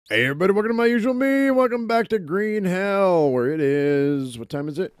Hey everybody, welcome to My Usual Me. Welcome back to Green Hell, where it is, what time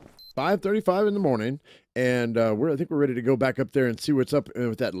is it? 5:35 in the morning, and I think we're ready to go back up there and see what's up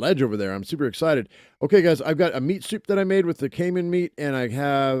with that ledge over there. I'm super excited. Okay, guys, I've got a meat soup that I made with the caiman meat, and I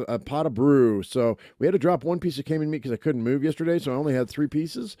have a pot of brew. So we had to drop one piece of caiman meat because I couldn't move yesterday, so I only had 3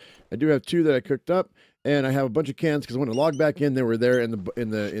 pieces. I do have 2 that I cooked up, and I have a bunch of cans because when I logged back in, they were there in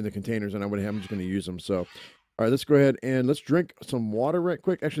the containers, and I'm just going to use them. So. All right, let's go ahead and let's drink some water right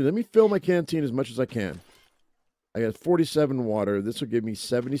quick. Actually, let me fill my canteen as much as I can. I got 47 water. This will give me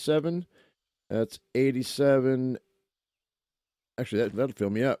 77. That's 87. Actually, that'll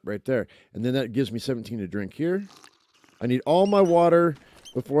fill me up right there. And then that gives me 17 to drink here. I need all my water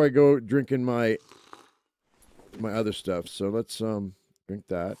before I go drinking my other stuff. So let's drink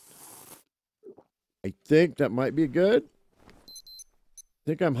that. I think that might be good. I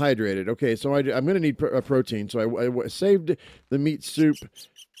think I'm hydrated. Okay, so I'm going to need a protein. So I saved the meat soup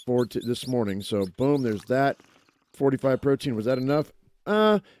for this morning. So boom, there's that. 45 protein. Was that enough?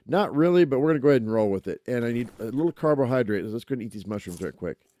 Not really, but we're going to go ahead and roll with it. And I need a little carbohydrate. Let's go and eat these mushrooms right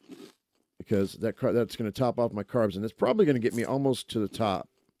quick. Because that's going to top off my carbs. And it's probably going to get me almost to the top.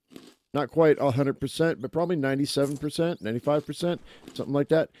 Not quite 100%, but probably 97%, 95%, something like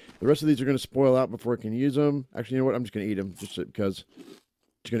that. The rest of these are going to spoil out before I can use them. Actually, you know what? I'm just going to eat them just because...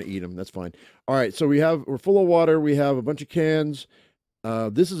 Just gonna eat them. That's fine. All right. So we're full of water. We have a bunch of cans.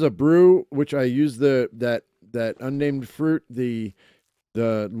 This is a brew, which I use that unnamed fruit, the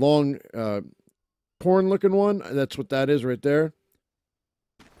long corn looking one. That's what that is right there.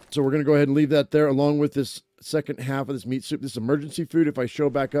 So we're gonna go ahead and leave that there, along with this second half of this meat soup. This is emergency food if I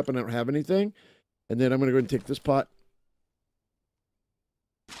show back up and I don't have anything. And then I'm gonna go ahead and take this pot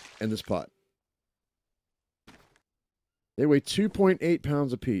and this pot. They weigh 2.8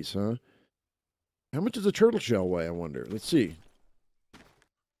 pounds apiece, huh? How much does a turtle shell weigh, I wonder? Let's see.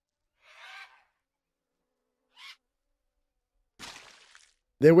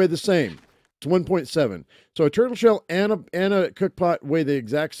 They weigh the same. It's 1.7. So a turtle shell and a cook pot weigh the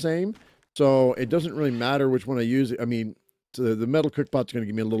exact same. So it doesn't really matter which one I use. I mean, so the metal cook pot's going to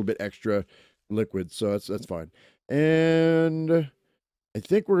give me a little bit extra liquid, so that's fine. And I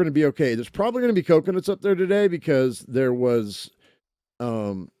think we're going to be okay. There's probably going to be coconuts up there today because there were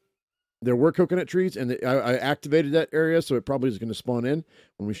coconut trees, and I activated that area, so it probably is going to spawn in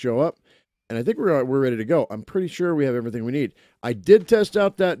when we show up. And I think we're ready to go. I'm pretty sure we have everything we need. I did test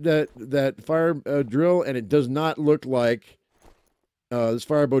out that fire drill, and it does not look like this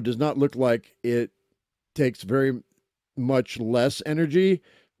fire bow does not look like it takes very much less energy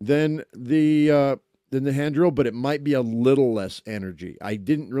than the hand drill, but it might be a little less energy. I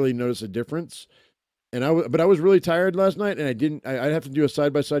didn't really notice a difference, but I was really tired last night, and I'd have to do a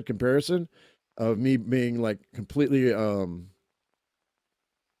side-by-side comparison of me being like completely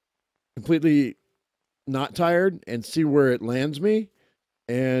not tired and see where it lands me,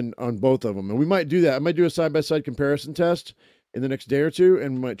 and on both of them. And we might do that. I might do a side-by-side comparison test in the next day or two,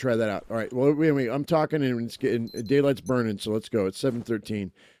 and we might try that out. All right. Well, wait, I'm talking, and it's getting daylight's burning, so let's go. It's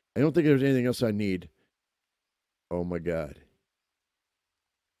 7:13. I don't think there's anything else I need. Oh my God.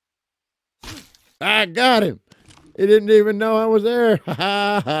 I got him. He didn't even know I was there. Ha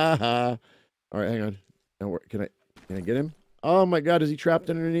ha ha. All right, hang on. Now, can I get him? Oh my God, is he trapped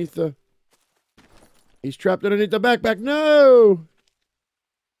underneath he's trapped underneath the backpack. No.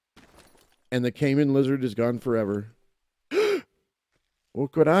 And the caiman lizard is gone forever.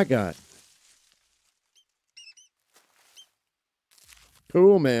 Look what I got.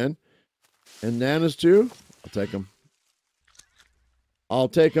 Cool, man. And Nana's too. I'll take them. I'll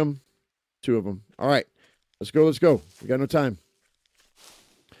take them. 2 of them. All right. Let's go. Let's go. We got no time.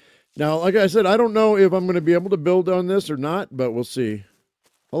 Now, like I said, I don't know if I'm going to be able to build on this or not, but we'll see.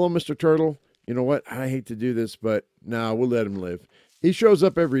 Hello, Mr. Turtle. You know what? I hate to do this, but nah, we'll let him live. He shows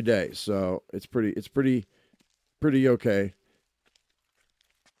up every day, so it's pretty okay.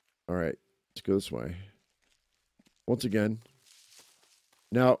 All right. Let's go this way. Once again.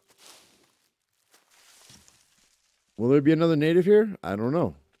 Now, will there be another native here? I don't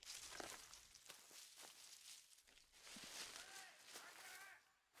know.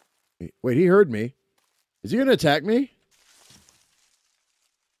 Wait, he heard me. Is he going to attack me?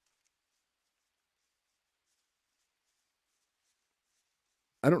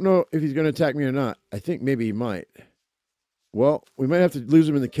 I don't know if he's going to attack me or not. I think maybe he might. Well, we might have to lose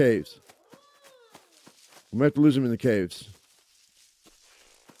him in the caves. We might have to lose him in the caves.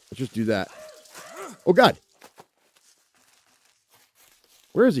 Let's just do that. Oh, God.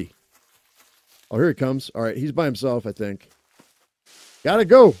 Where is he? Oh, here he comes. All right, he's by himself, I think. Gotta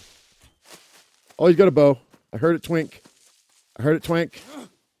go. Oh, he's got a bow. I heard it twink. I heard it twink.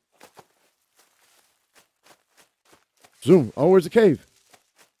 Zoom. Oh, where's the cave?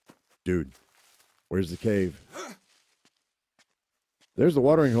 Dude, where's the cave? There's the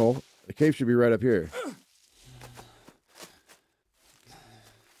watering hole. The cave should be right up here.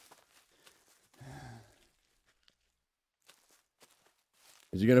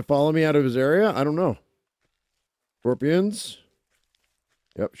 Is he going to follow me out of his area? I don't know. Scorpions.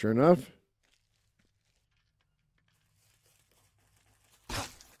 Yep, sure enough.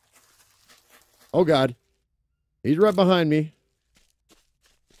 Oh, God. He's right behind me.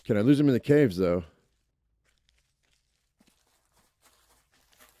 Can I lose him in the caves, though?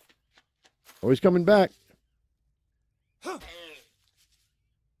 Oh, he's coming back.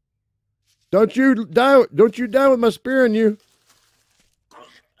 Don't you die! Don't you die with my spear in you!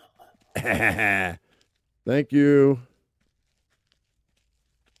 Thank you.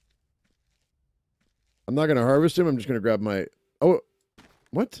 I'm not gonna harvest him. I'm just gonna grab my. Oh,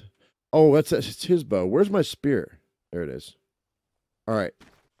 what? Oh, that's his bow. Where's my spear? There it is. All right,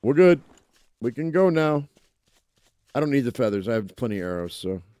 we're good. We can go now. I don't need the feathers. I have plenty of arrows.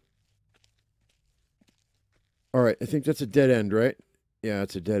 So. All right, I think that's a dead end, right? Yeah,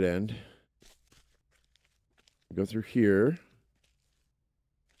 it's a dead end. Go through here.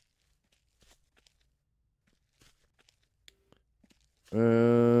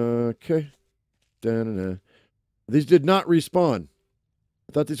 Okay. Da-na-na. These did not respawn.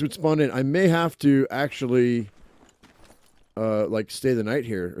 I thought these would spawn in. I may have to actually, like, stay the night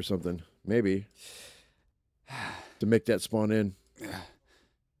here or something. Maybe. To make that spawn in.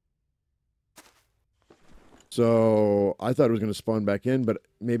 So, I thought it was going to spawn back in, but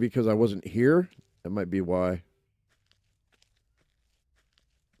maybe because I wasn't here, that might be why.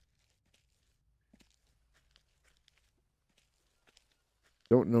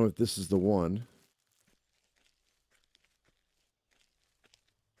 Don't know if this is the one.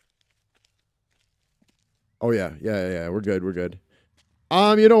 Oh, yeah. Yeah. We're good. We're good.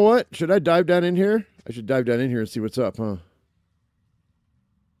 You know what? Should I dive down in here? I should dive down in here and see what's up, huh?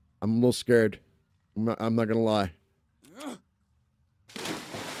 I'm a little scared. I'm not going to lie.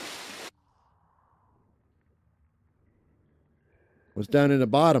 What's down in the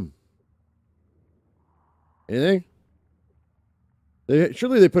bottom? Anything?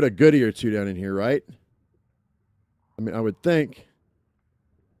 Surely they put a goodie or two down in here, right? I mean, I would think.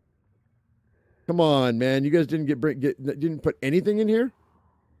 Come on, man. You guys didn't didn't put anything in here?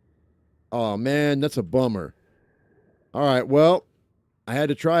 Oh, man, that's a bummer. All right, well, I had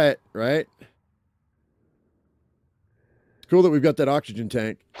to try it, right? It's cool that we've got that oxygen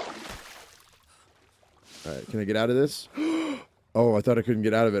tank. All right, can I get out of this? Oh, I thought I couldn't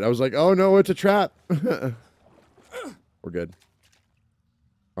get out of it. I was like, oh, no, it's a trap. We're good.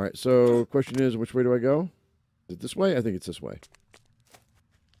 All right, so question is, which way do I go? Is it this way? I think it's this way.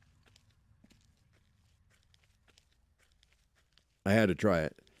 I had to try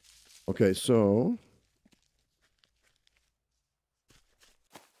it. Okay, so...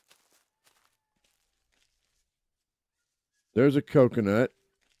 there's a coconut.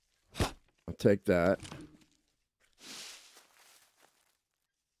 I'll take that.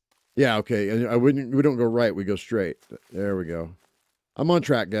 Yeah, okay. We don't go right, we go straight. There we go. I'm on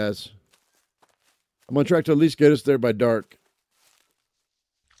track, guys. I'm on track to at least get us there by dark.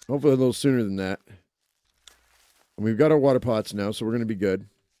 Hopefully a little sooner than that. And we've got our water pots now, so we're going to be good.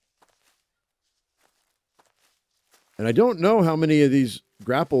 And I don't know how many of these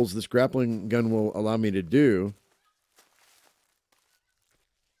grapples this grappling gun will allow me to do.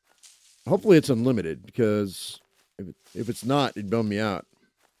 Hopefully it's unlimited, because if it's not, it'd bum me out.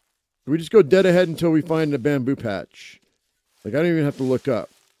 We just go dead ahead until we find a bamboo patch. Like, I don't even have to look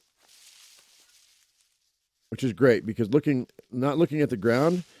up. Which is great, because not looking at the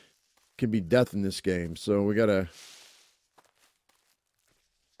ground can be death in this game. So we gotta...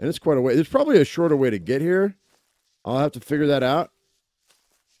 and it's quite a way. There's probably a shorter way to get here. I'll have to figure that out.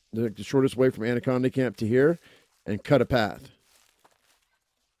 The shortest way from Anaconda Camp to here. And cut a path.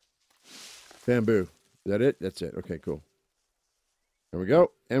 Bamboo. Is that it? That's it. Okay, cool. There we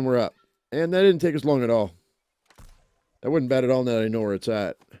go. And we're up. And that didn't take us long at all. That wasn't bad at all now that I know where it's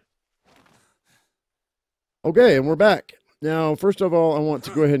at. Okay, and we're back. Now, first of all, I want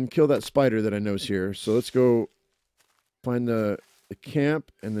to go ahead and kill that spider that I know is here. So let's go find the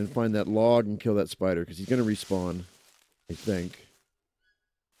camp and then find that log and kill that spider, because he's going to respawn, I think.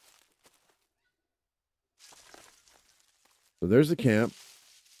 So there's the camp.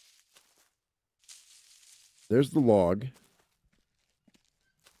 There's the log.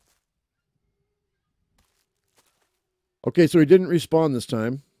 Okay, so he didn't respawn this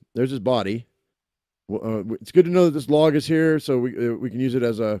time. There's his body. It's good to know that this log is here, so we can use it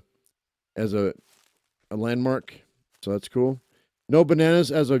as a landmark. So that's cool. No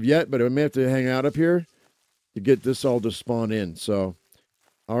bananas as of yet, but I may have to hang out up here to get this all to spawn in. So,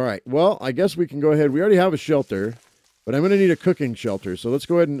 all right. Well, I guess we can go ahead. We already have a shelter, but I'm going to need a cooking shelter. So let's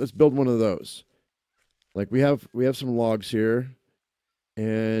go ahead and let's build one of those. Like we have some logs here.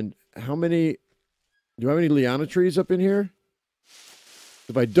 And how many, do I have any liana trees up in here?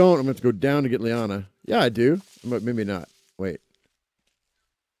 If I don't, I'm going to have to go down to get liana. Yeah, I do. But maybe not. Wait.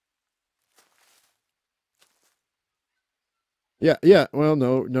 Yeah. Well,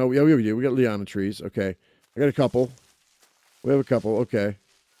 no. Yeah, we do. We got liana trees. Okay. I got a couple. We have a couple. Okay.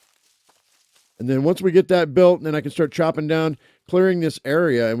 And then once we get that built, then I can start chopping down, clearing this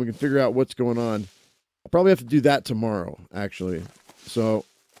area, and we can figure out what's going on. I'll probably have to do that tomorrow, actually. So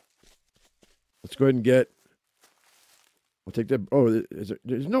let's go ahead and get. I'll take that. Oh,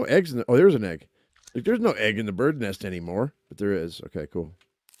 there's no eggs in the. Oh, there's an egg. Like, there's no egg in the bird nest anymore, but there is. Okay, cool.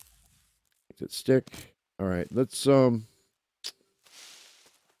 Take that stick. All right, let's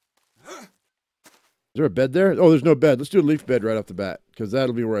Is there a bed there? Oh, there's no bed. Let's do a leaf bed right off the bat, because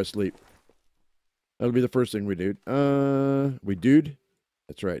that'll be where I sleep. That'll be the first thing we do. We dude?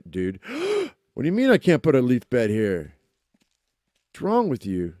 That's right, dude. What do you mean I can't put a leaf bed here? What's wrong with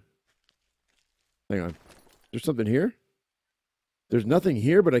you? Hang on. There's something here? There's nothing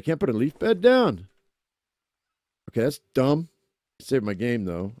here, but I can't put a leaf bed down. Okay, that's dumb. Saved my game,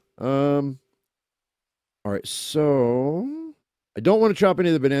 though. All right, so I don't want to chop any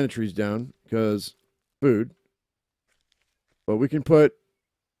of the banana trees down, because food. But we can put,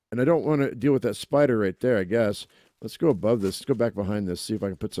 and I don't want to deal with that spider right there, I guess. Let's go above this. Let's go back behind this, see if I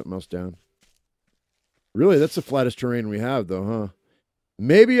can put something else down. Really, that's the flattest terrain we have, though, huh?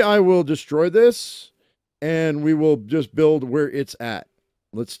 Maybe I will destroy this, and we will just build where it's at.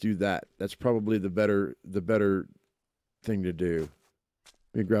 Let's do that. That's probably the better thing to do.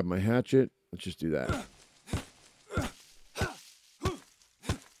 Let me grab my hatchet. Let's just do that.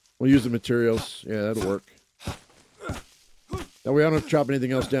 We'll use the materials. Yeah, that'll work. That way I don't have to chop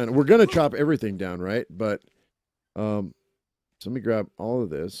anything else down. We're going to chop everything down, right? But, so let me grab all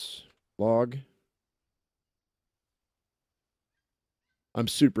of this. Log. I'm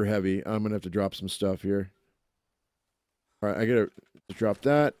super heavy. I'm going to have to drop some stuff here. All right, I got to drop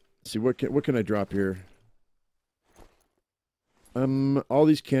that. Let's see, what can I drop here? All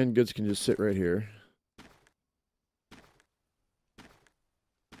these canned goods can just sit right here.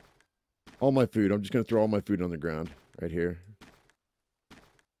 All my food. I'm just going to throw all my food on the ground right here.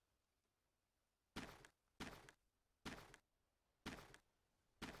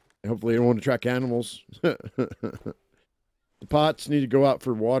 Hopefully I don't want to track animals. The pots need to go out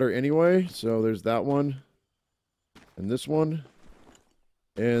for water anyway, so there's that one. And this one.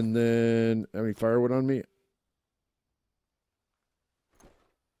 And then, have any firewood on me?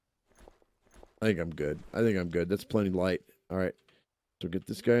 I think I'm good. That's plenty light. All right. So get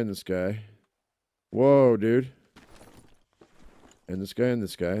this guy and this guy. Whoa, dude. And this guy and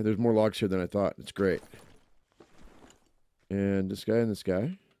this guy. There's more logs here than I thought. It's great. And this guy and this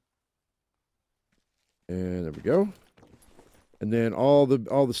guy. And there we go. And then all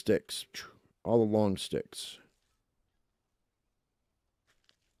the sticks. All the long sticks.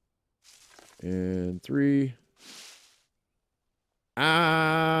 And 3.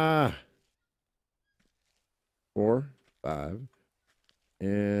 Ah! 4, 5.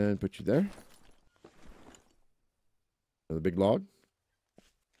 And put you there. Another big log.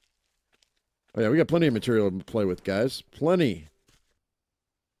 Oh yeah, we got plenty of material to play with, guys. Plenty.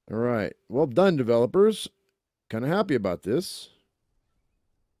 All right. Well done, developers. Kind of happy about this.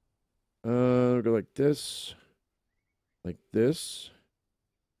 We'll go like this. Like this.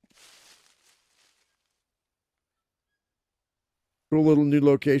 Cool little new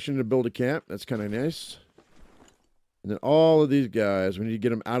location to build a camp. That's kind of nice. And then all of these guys, we need to get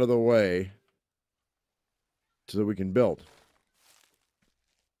them out of the way so that we can build.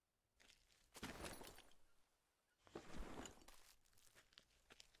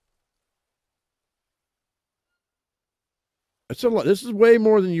 It's a lot. This is way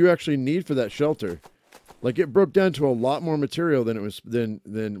more than you actually need for that shelter. Like, it broke down to a lot more material than it was than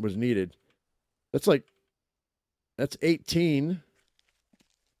was needed. That's like, that's 18.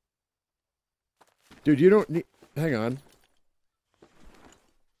 Dude, you don't need, hang on.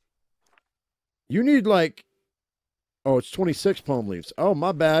 You need like, oh, it's 26 palm leaves. Oh,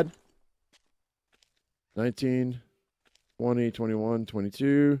 my bad. 19, 20, 21,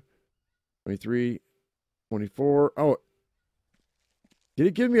 22, 23, 24. Oh, did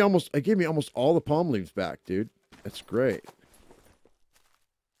it give me almost, it gave me almost all the palm leaves back, dude. That's great.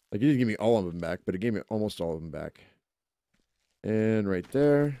 Like, it didn't give me all of them back, but it gave me almost all of them back. And right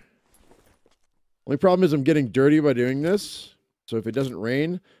there. Only problem is I'm getting dirty by doing this. So if it doesn't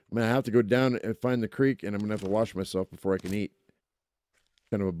rain, I'm going to have to go down and find the creek, and I'm going to have to wash myself before I can eat.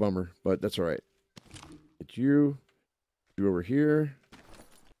 Kind of a bummer, but that's all right. Get you over here.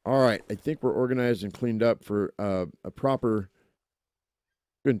 All right, I think we're organized and cleaned up for a proper...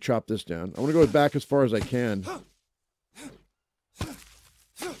 Go ahead and chop this down. I want to go back as far as I can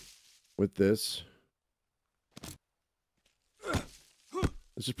with this.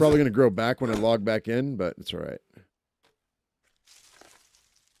 This is probably going to grow back when I log back in, but it's all right.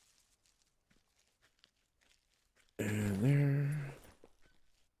 And there.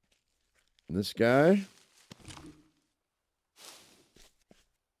 And this guy.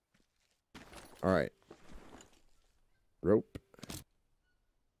 All right. Rope.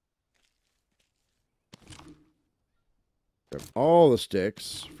 Grab all the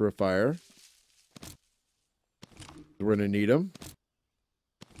sticks for a fire. We're going to need them.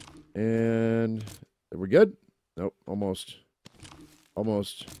 And are we good? Nope, almost.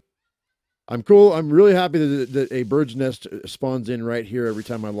 Almost. I'm cool. I'm really happy that a bird's nest spawns in right here every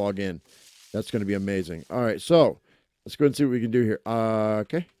time I log in. That's going to be amazing. All right, so let's go and see what we can do here.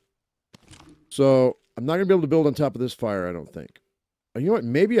 Okay. So I'm not going to be able to build on top of this fire, I don't think. You know what?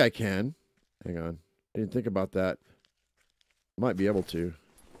 Maybe I can. Hang on. I didn't think about that. Might be able to.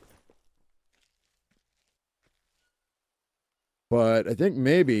 But I think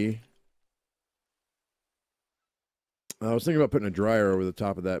maybe... I was thinking about putting a dryer over the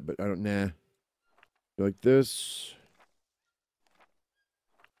top of that, but I don't... Nah. Like this.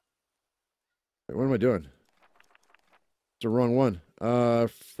 Wait, what am I doing? It's the wrong one.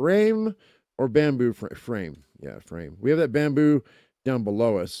 Frame or bamboo frame. Yeah, frame. We have that bamboo down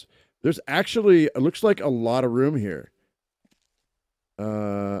below us. There's actually... It looks like a lot of room here.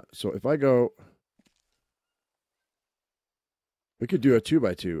 So if I go... We could do a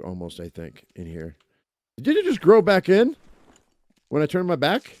 2x2 almost, I think, in here. Did it just grow back in when I turn my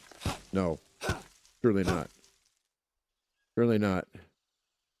back? No. Surely not. Surely not.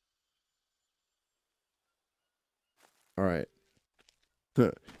 All right.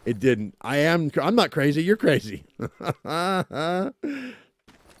 It didn't. I'm not crazy. You're crazy.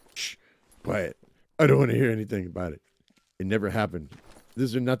 Shh. Quiet. I don't want to hear anything about it. It never happened.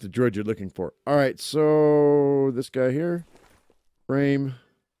 These are not the droids you're looking for. All right, so this guy here. Frame.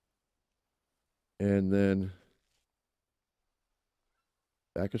 And then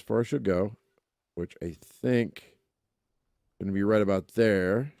back as far as should go, which I think is going to be right about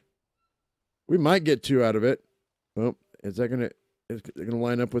there. We might get 2 out of it. Oh, is that going to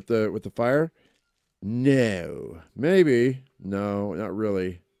line up with the fire? No. Maybe. No, not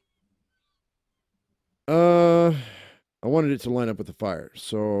really. I wanted it to line up with the fire,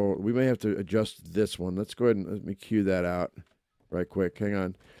 so we may have to adjust this one. Let's go ahead and let me cue that out right quick. Hang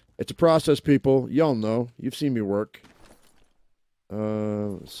on. It's a process, people. Y'all know. You've seen me work.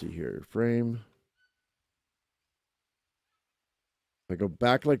 Let's see here. Frame. If I go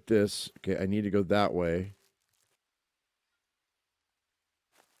back like this, okay, I need to go that way.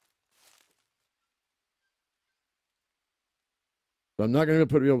 So I'm not going to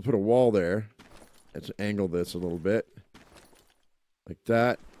be able to put a wall there. Let's angle this a little bit. Like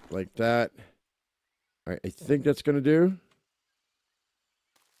that. Like that. All right, I think that's going to do.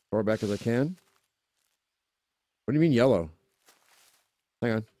 Far back as I can. What do you mean yellow?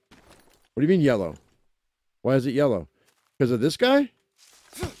 Hang on. What do you mean yellow? Why is it yellow? Because of this guy?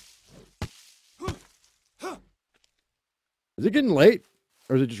 Is it getting late?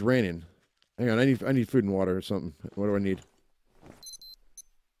 Or is it just raining? Hang on, I need food and water or something. What do I need?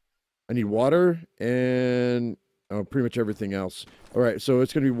 I need water and pretty much everything else. All right, so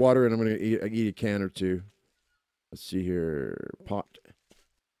it's going to be water, and I'm going to eat a can or two. Let's see here. Pot.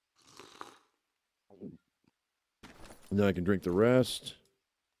 And then I can drink the rest.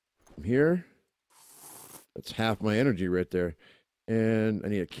 From here. That's half my energy right there. And I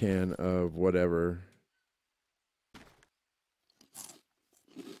need a can of whatever.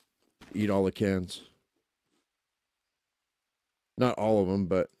 Eat all the cans. Not all of them,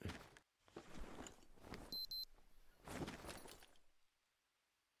 but...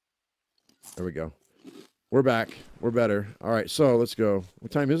 There we go. We're back. We're better. All right, so let's go.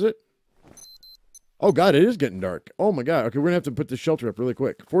 What time is it? Oh, God, it is getting dark. Oh, my God. Okay, we're going to have to put this shelter up really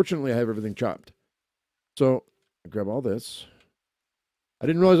quick. Fortunately, I have everything chopped. So, I grab all this. I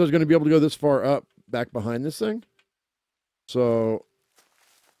didn't realize I was going to be able to go this far up, back behind this thing. So,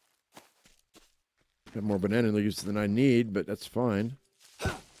 got more banana leaves than I need, but that's fine.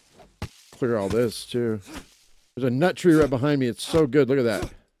 Clear all this, too. There's a nut tree right behind me. It's so good. Look at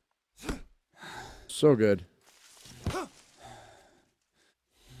that. So good.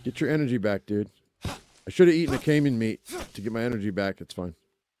 Get your energy back, dude. I should have eaten a caiman meat to get my energy back. It's fine.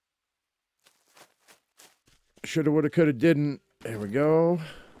 Shoulda, woulda, coulda, didn't. There we go.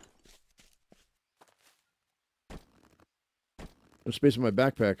 No space in my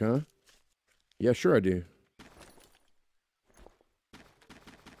backpack, huh? Yeah, sure I do.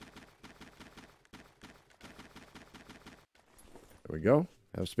 There we go.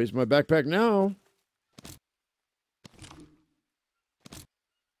 Have space in my backpack now.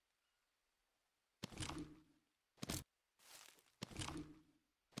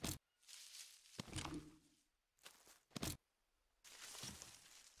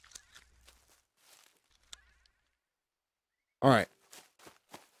 All right.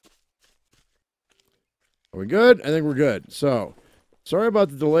 Are we good? I think we're good. So, sorry about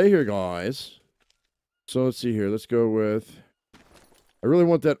the delay here, guys. So, let's see here. Let's go with... I really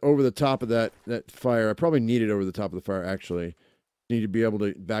want that over the top of that fire. I probably need it over the top of the fire, actually. Need to be able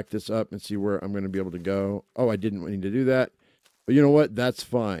to back this up and see where I'm going to be able to go. Oh, I didn't need to do that. But you know what? That's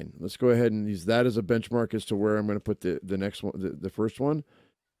fine. Let's go ahead and use that as a benchmark as to where I'm going to put the next one, the first one.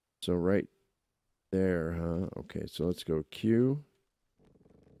 So, right there, huh? Okay, so let's go Q.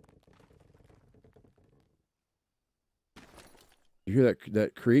 You hear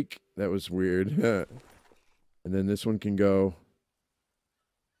that creak? That was weird. And then this one can go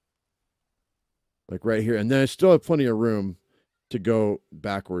like right here. And then I still have plenty of room to go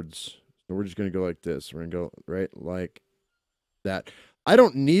backwards. So we're just going to go like this. We're going to go right like that. I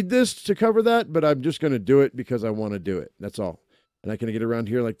don't need this to cover that, but I'm just going to do it because I want to do it. That's all. And I can get around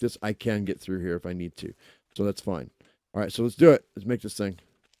here like this. I can get through here if I need to. So that's fine. All right, so let's do it. Let's make this thing.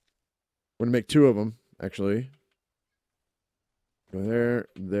 We're going to make two of them, actually. Go there,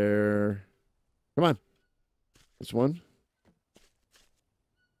 there. Come on. This one.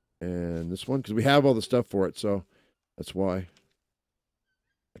 And this one, because we have all the stuff for it, so that's why.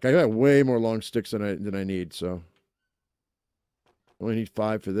 Like I got way more long sticks than I need, so. Only need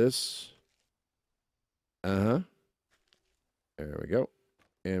 5 for this. Uh-huh. There we go.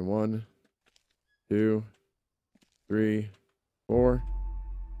 And 1, 2, 3, 4.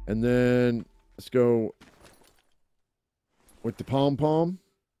 And then let's go with the pom-pom.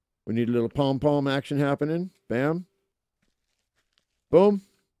 We need a little pom-pom action happening. Bam. Boom.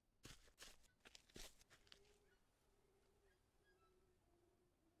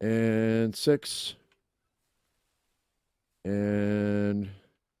 And 6. And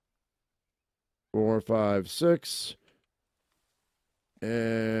 4, 5, 6.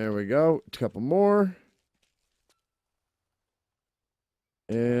 There we go. A couple more.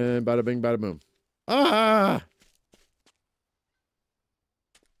 And bada bing, bada boom. Ah!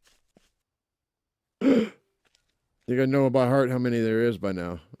 I think I know by heart how many there is by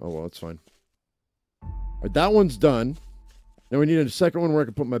now. Oh, well, it's fine. All right, that one's done. Now we need a second one where I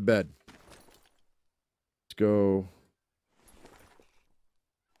can put my bed. Let's go.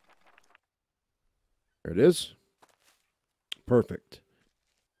 There it is. Perfect.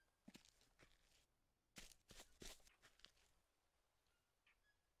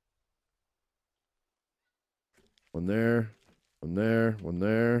 One there, one there, one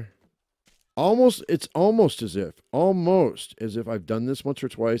there. It's almost as if I've done this once or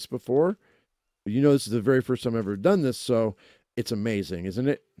twice before. But you know, this is the very first time I've ever done this, so it's amazing, isn't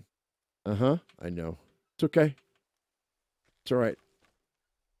it? Uh-huh, I know. It's okay. It's all right.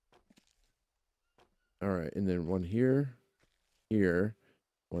 All right, and then one here, here,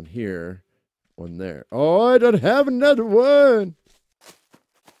 one here, one there. Oh, I don't have another one.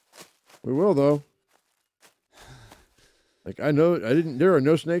 We will, though. Like, I know, there are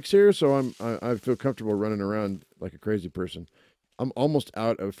no snakes here, so I feel comfortable running around like a crazy person. I'm almost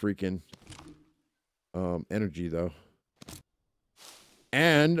out of freaking energy, though.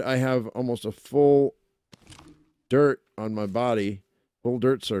 And I have almost a full dirt on my body. Full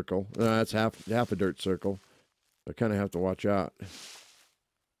dirt circle. That's half a dirt circle. I kind of have to watch out.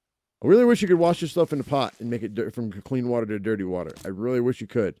 I really wish you could wash your stuff in a pot and make it from clean water to dirty water. I really wish you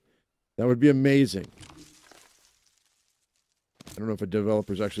could. That would be amazing. I don't know if a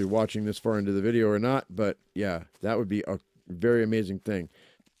developer's actually watching this far into the video or not, but yeah, that would be a very amazing thing.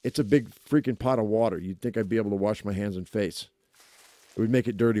 It's a big freaking pot of water. You'd think I'd be able to wash my hands and face. It would make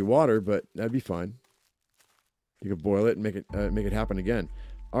it dirty water, but that'd be fine. You could boil it and make it happen again.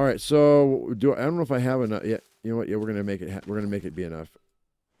 All right, so I don't know if I have enough. Yeah, you know what? Yeah, we're gonna make it. We're gonna make it be enough.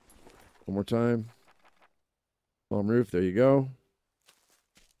 One more time. Palm roof. There you go.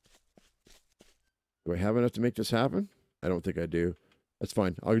 Do I have enough to make this happen? I don't think I do. That's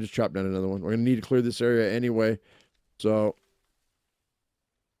fine. I'll just chop down another one. We're gonna need to clear this area anyway, so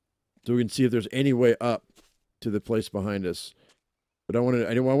we can see if there's any way up to the place behind us. But I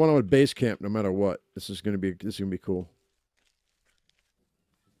want to base camp no matter what. This is gonna be cool.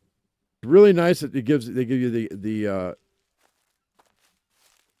 It's really nice that they give you the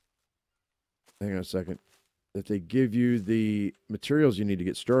hang on a second. That they give you the materials you need to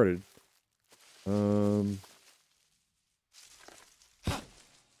get started. I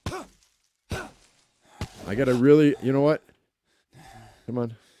gotta really, you know what? Come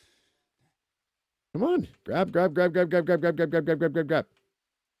on. Come on. Grab.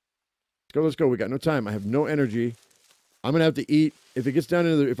 Let's go. We got no time. I have no energy. I'm gonna have to eat. If it gets down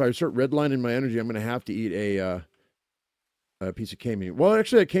to if I start redlining my energy, I'm gonna have to eat a piece of cane meat. Well,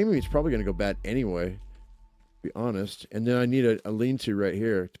 actually, that cane meat's probably gonna go bad anyway. To be honest. And then I need a lean-to right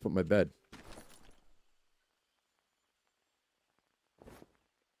here to put my bed.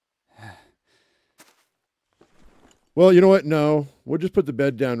 Well, you know what? No, we'll just put the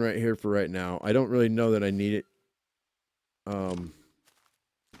bed down right here for right now. I don't really know that I need it.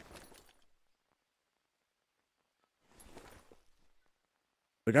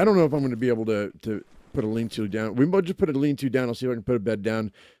 Like, I don't know if I'm going to be able to put a lean-to down. We might just put a lean-to down. I'll see if I can put a bed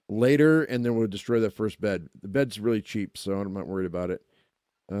down later, and then we'll destroy that first bed. The bed's really cheap, so I'm not worried about it.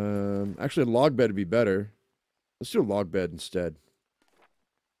 Actually, a log bed would be better. Let's do a log bed instead.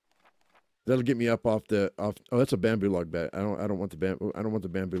 That'll get me up off. Oh, that's a bamboo log bed. I don't want the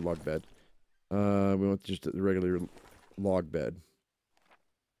bamboo log bed. We want just the regular log bed.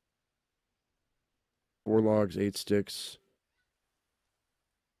 4 logs, 8 sticks.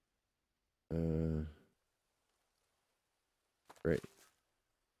 Great.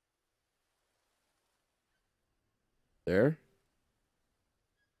 There.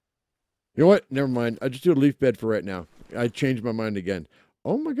 You know what? Never mind. I just do a leaf bed for right now. I changed my mind again.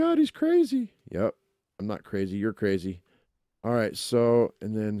 Oh my God, he's crazy. Yep. I'm not crazy. You're crazy. All right. So,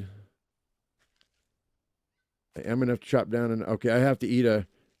 and then I am going to have to chop down and okay, I have to eat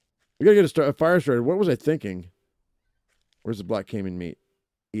we got to get a fire started. What was I thinking? Where's the black cayman meat?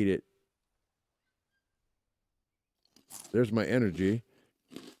 Eat it. There's my energy.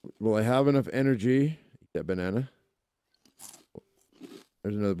 Will I have enough energy? Eat that banana.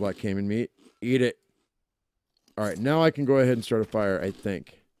 There's another black cayman meat. Eat it. All right, now I can go ahead and start a fire, I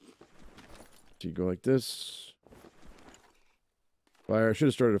think. So you go like this. Fire. I should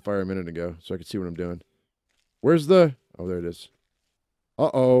have started a fire a minute ago so I could see what I'm doing. Where's the... Oh, there it is.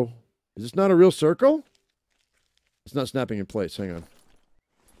 Uh-oh. Is this not a real circle? It's not snapping in place. Hang on.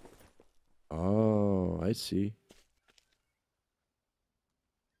 Oh, I see.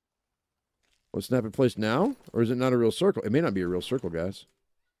 Will it snap in place now? Or is it not a real circle? It may not be a real circle, guys.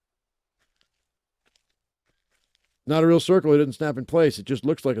 Not a real circle. It doesn't snap in place. It just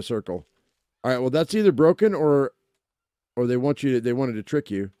looks like a circle. All right. Well, that's either broken or they wanted to trick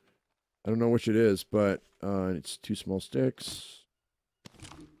you. I don't know which it is, but it's 2 small sticks.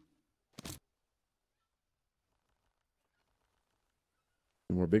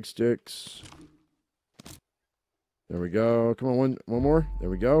 More big sticks. There we go. Come on, one more. There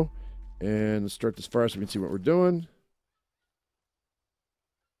we go. And let's start this fire so we can see what we're doing.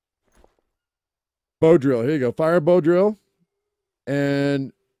 Bow drill. Here you go. Fire bow drill.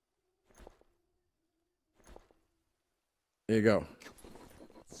 And there you go.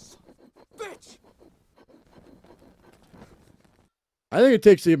 Bitch. I think it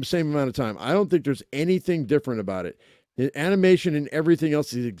takes the same amount of time. I don't think there's anything different about it. The animation and everything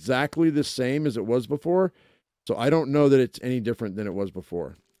else is exactly the same as it was before. So I don't know that it's any different than it was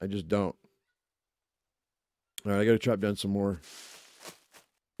before. I just don't. All right, I got to chop down some more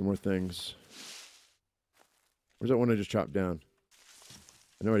things. Where's that one I just chopped down?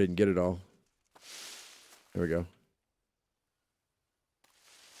 I know I didn't get it all. There we go.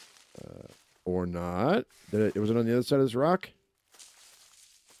 Or not. Was it on the other side of this rock?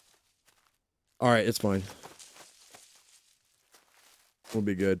 All right, it's fine. We'll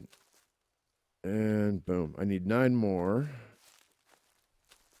be good. And boom. I need 9 more.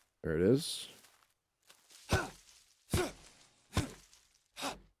 There it is.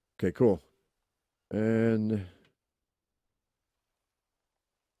 Okay, cool. And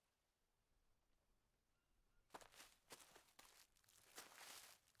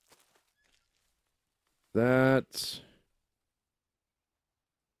that.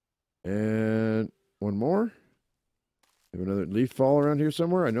 And one more. Have another leaf fall around here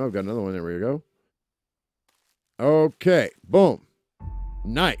somewhere. I know I've got another one. There we go. Okay. Boom.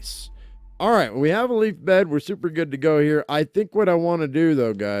 Nice. All right. We have a leaf bed. We're super good to go here. I think what I want to do,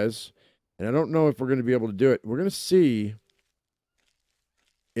 though, guys, and I don't know if we're going to be able to do it. We're going to see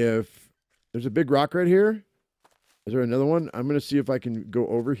if there's a big rock right here. Is there another one? I'm going to see if I can go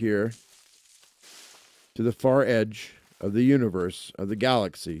over here to the far edge of the universe, of the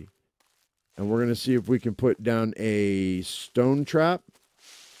galaxy. And we're going to see if we can put down a stone trap.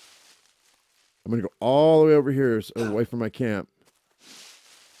 I'm going to go all the way over here, away from my camp.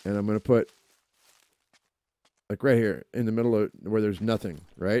 And I'm going to put, like right here, in the middle of where there's nothing,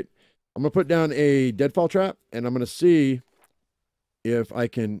 right? I'm going to put down a deadfall trap, and I'm going to see if I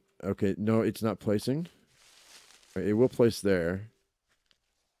can... Okay, no, it's not placing. It will place there.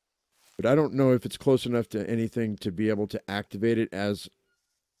 But I don't know if it's close enough to anything to be able to activate it as...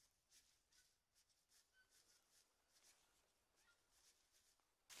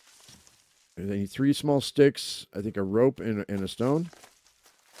 I need 3 small sticks, I think a rope and a stone.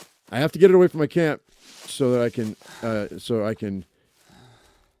 I have to get it away from my camp so that I can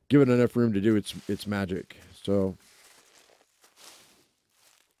give it enough room to do its magic. So,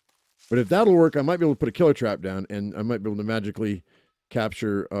 but if that'll work, I might be able to put a killer trap down, and I might be able to magically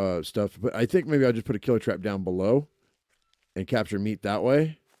capture stuff. But I think maybe I'll just put a killer trap down below and capture meat that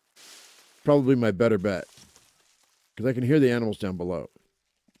way. Probably my better bet, because I can hear the animals down below.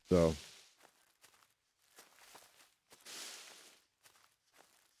 So.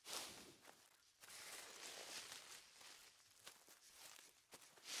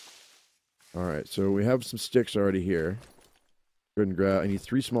 All right, so we have some sticks already here. Go ahead and grab. I need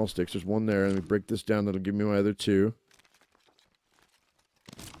 3 small sticks. There's 1 there. Let me break this down. That'll give me my other 2.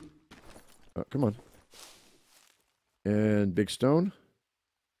 Oh, come on. And big stone.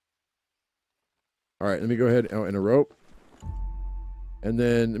 All right, let me go ahead. Oh, and a rope. And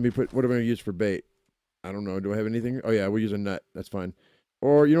then let me put. What am I going to use for bait? I don't know. Do I have anything? Oh yeah, we'll use a nut. That's fine.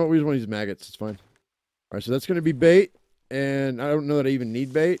 Or you know what? We just want to use maggots. It's fine. All right, so that's going to be bait. And I don't know that I even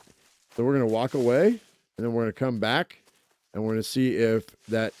need bait. So we're going to walk away, and then we're going to come back, and we're going to see if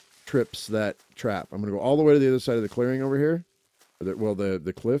that trips that trap. I'm going to go all the way to the other side of the clearing over here. Well,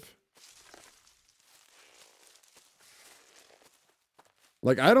 the cliff.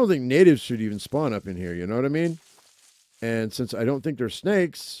 Like, I don't think natives should even spawn up in here, you know what I mean? And since I don't think there's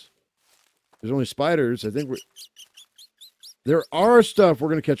snakes, there's only spiders, I think there are stuff. We're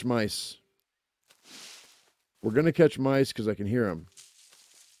going to catch mice. We're going to catch mice because I can hear them.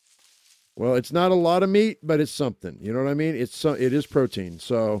 Well, it's not a lot of meat, but it's something. You know what I mean? It is protein.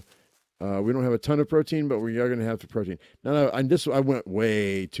 So we don't have a ton of protein, but we are going to have the protein. Now, I went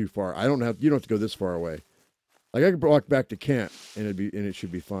way too far. You don't have to go this far away. Like I could walk back to camp, and it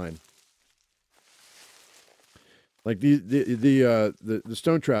should be fine. Like the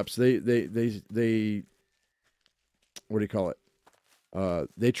stone traps, they what do you call it?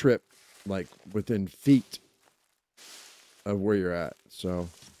 They trip like within feet of where you're at. So.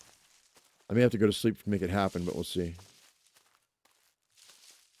 I may have to go to sleep to make it happen, but we'll see.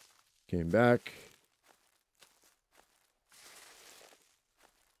 Came back.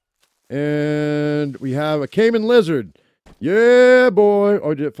 And we have a caiman lizard. Yeah, boy.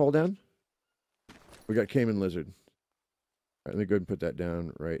 Oh, did it fall down? We got caiman lizard. All right, let me go ahead and put that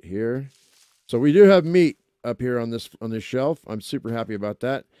down right here. So we do have meat up here on this shelf. I'm super happy about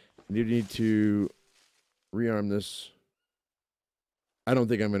that. You need to rearm this. I don't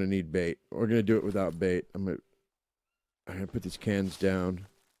think I'm going to need bait. We're going to do it without bait. I'm going to put these cans down.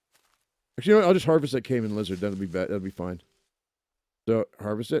 Actually, you know what? I'll just harvest that caiman lizard. That'll be fine. So,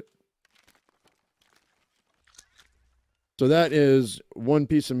 harvest it. So that is 1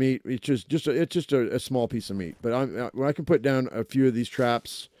 piece of meat. It's just a small piece of meat. But when I can put down a few of these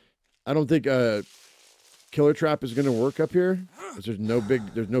traps, I don't think a killer trap is going to work up here. There's no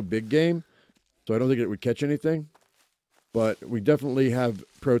big game. So I don't think it would catch anything. But we definitely have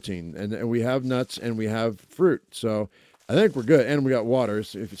protein, and we have nuts, and we have fruit. So I think we're good, and we got water,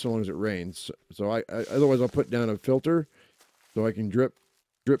 so long as it rains. So otherwise I'll put down a filter so I can drip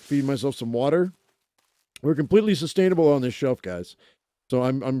feed myself some water. We're completely sustainable on this shelf, guys. So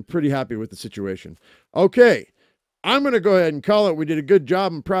I'm pretty happy with the situation. Okay, I'm going to go ahead and call it. We did a good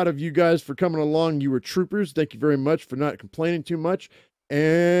job. I'm proud of you guys for coming along. You were troopers. Thank you very much for not complaining too much.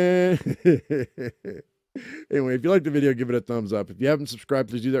 And anyway, if you liked the video, give it a thumbs up. If you haven't subscribed,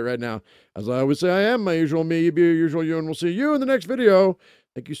 please do that right now. As I always say, I am my usual me, you be your usual you, and we'll see you in the next video.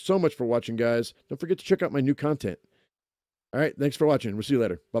 Thank you so much for watching, guys. Don't forget to check out my new content. All right, thanks for watching. We'll see you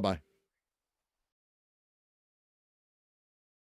later. Bye-bye.